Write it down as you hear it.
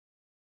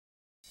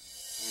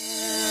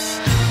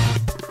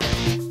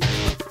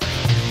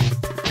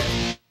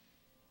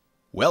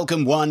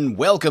Welcome one,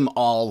 welcome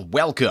all,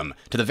 welcome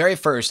to the very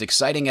first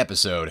exciting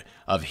episode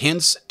of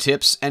Hints,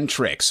 Tips, and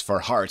Tricks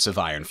for Hearts of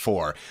Iron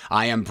 4.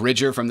 I am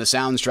Bridger from the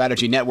Sound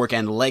Strategy Network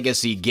and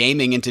Legacy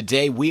Gaming, and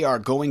today we are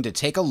going to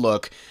take a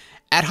look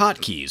at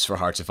hotkeys for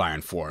Hearts of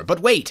Iron 4.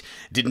 But wait,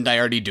 didn't I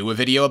already do a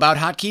video about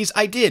hotkeys?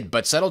 I did,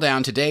 but settle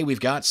down. Today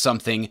we've got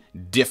something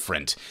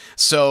different.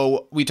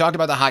 So we talked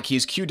about the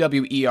hotkeys Q,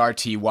 W, E, R,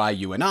 T, Y,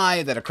 U, and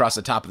I that across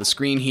the top of the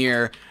screen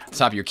here, the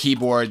top of your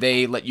keyboard,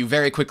 they let you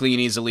very quickly and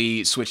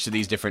easily switch to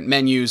these different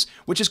menus,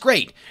 which is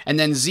great. And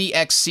then Z,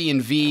 X, C, and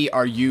V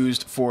are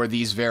used for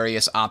these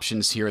various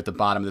options here at the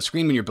bottom of the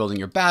screen when you're building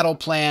your battle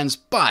plans,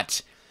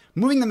 but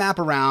moving the map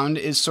around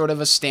is sort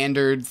of a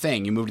standard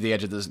thing. You move to the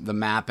edge of the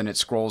map and it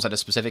scrolls at a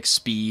specific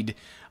speed.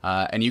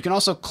 And you can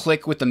also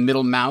click with the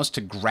middle mouse to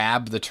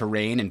grab the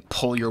terrain and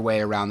pull your way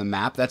around the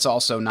map. That's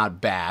also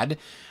not bad.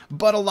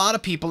 But a lot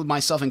of people,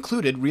 myself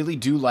included, really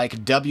do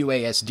like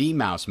WASD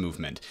mouse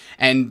movement.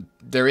 And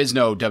there is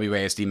no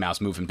WASD mouse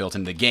movement built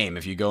into the game.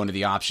 If you go into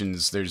the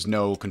options, there's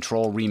no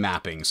control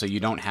remapping, so you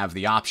don't have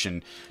the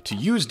option to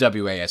use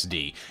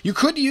WASD. You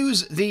could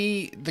use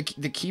the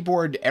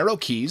keyboard arrow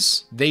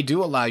keys. They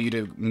do allow you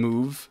to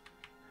move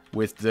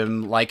with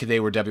them like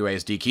they were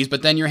WASD keys,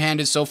 but then your hand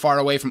is so far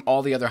away from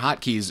all the other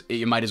hotkeys,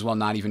 you might as well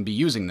not even be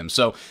using them.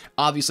 So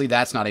obviously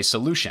that's not a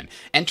solution.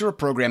 Enter a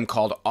program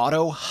called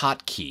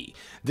Autohotkey.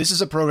 This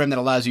is a program that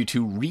allows you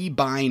to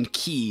rebind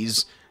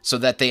keys so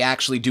that they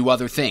actually do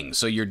other things.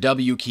 So your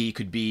W key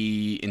could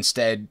be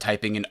instead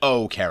typing an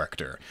O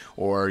character,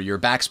 or your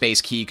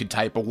backspace key could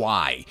type a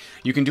Y.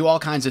 You can do all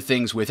kinds of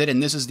things with it,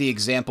 and this is the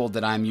example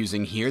that I'm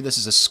using here. This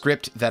is a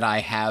script that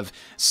I have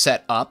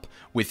set up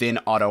within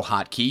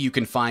Autohotkey. You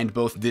can find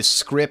both this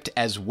script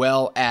as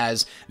well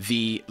as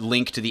the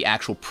link to the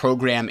actual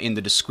program in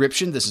the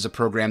description. This is a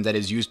program that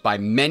is used by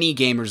many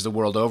gamers the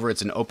world over.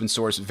 It's an open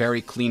source,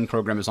 very clean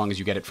program as long as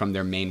you get it from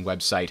their main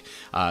website.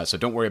 So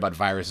don't worry about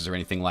viruses or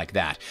anything like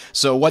that.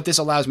 So what this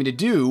allows me to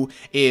do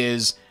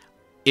is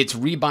it's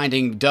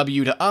rebinding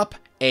W to up,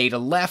 A to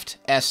left,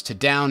 S to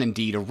down, and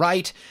D to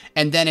right.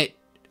 And then it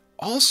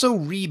also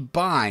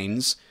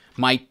rebinds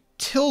my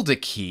tilde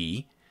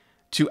key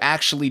to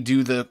actually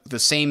do the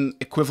same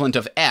equivalent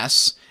of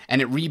S, and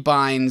it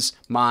rebinds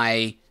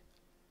my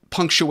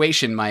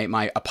punctuation,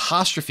 my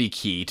apostrophe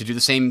key, to do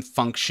the same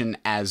function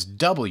as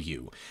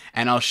W.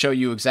 And I'll show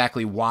you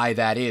exactly why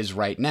that is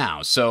right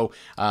now. So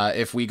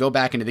if we go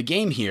back into the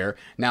game here,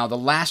 now the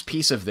last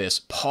piece of this,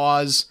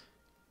 pause,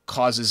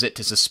 causes it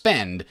to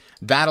suspend.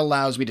 That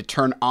allows me to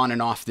turn on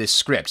and off this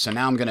script. So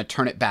now I'm going to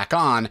turn it back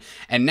on,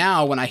 and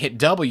now when I hit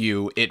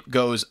W, it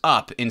goes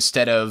up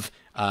instead of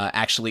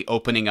actually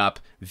opening up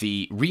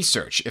the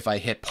research. If I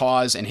hit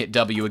pause and hit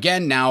W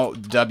again, now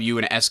W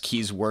and S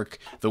keys work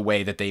the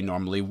way that they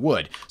normally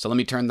would. So let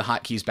me turn the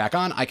hotkeys back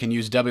on. I can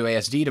use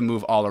WASD to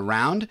move all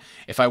around.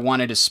 If I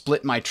wanted to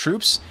split my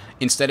troops,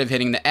 instead of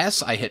hitting the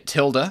S, I hit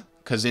tilde,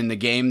 because in the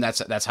game,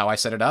 that's how I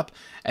set it up.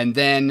 And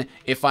then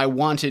if I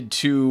wanted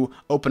to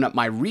open up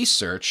my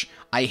research,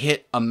 I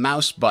hit a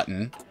mouse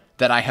button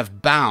that I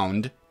have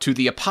bound to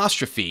the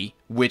apostrophe,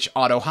 which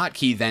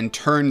Autohotkey then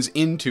turns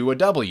into a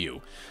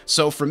W.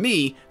 So for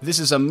me, this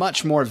is a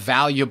much more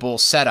valuable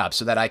setup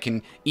so that I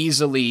can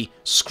easily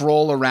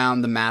scroll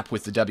around the map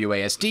with the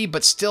WASD,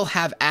 but still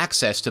have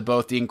access to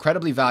both the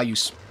incredibly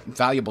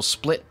valuable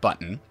split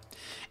button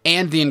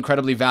and the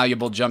incredibly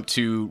valuable jump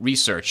to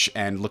research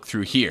and look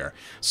through here.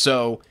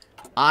 So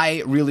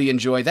I really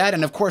enjoy that,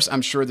 and of course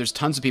I'm sure there's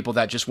tons of people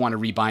that just want to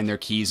rebind their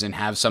keys and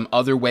have some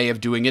other way of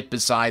doing it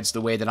besides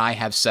the way that I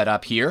have set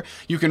up here.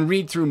 You can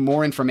read through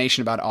more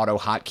information about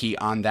Autohotkey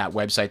on that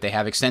website. They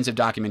have extensive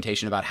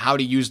documentation about how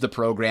to use the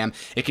program.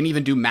 It can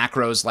even do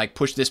macros like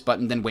push this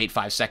button, then wait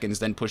 5 seconds,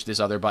 then push this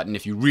other button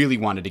if you really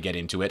wanted to get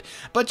into it.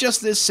 But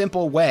just this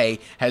simple way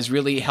has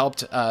really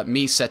helped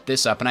me set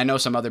this up, and I know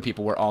some other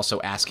people were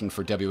also asking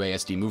for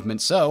WASD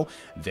movement, so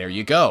there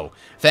you go.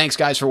 Thanks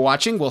guys for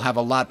watching. We'll have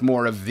a lot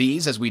more of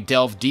these as we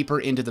delve deeper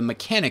into the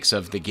mechanics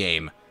of the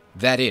game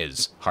that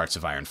is Hearts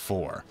of Iron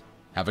 4.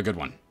 Have a good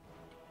one.